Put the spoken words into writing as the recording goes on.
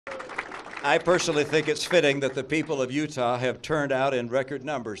I personally think it's fitting that the people of Utah have turned out in record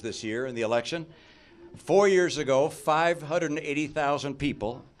numbers this year in the election. 4 years ago, 580,000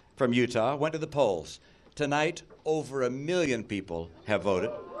 people from Utah went to the polls. Tonight, over 1 million people have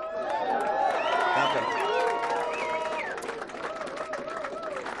voted.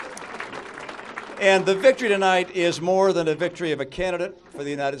 And the victory tonight is more than a victory of a candidate for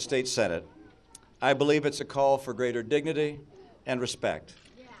the United States Senate. I believe it's a call for greater dignity and respect.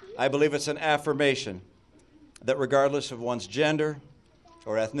 I believe it's an affirmation that regardless of one's gender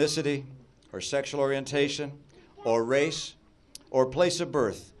or ethnicity or sexual orientation or race or place of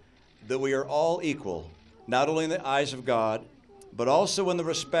birth, that we are all equal, not only in the eyes of God, but also in the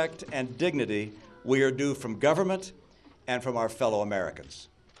respect and dignity we are due from government and from our fellow Americans.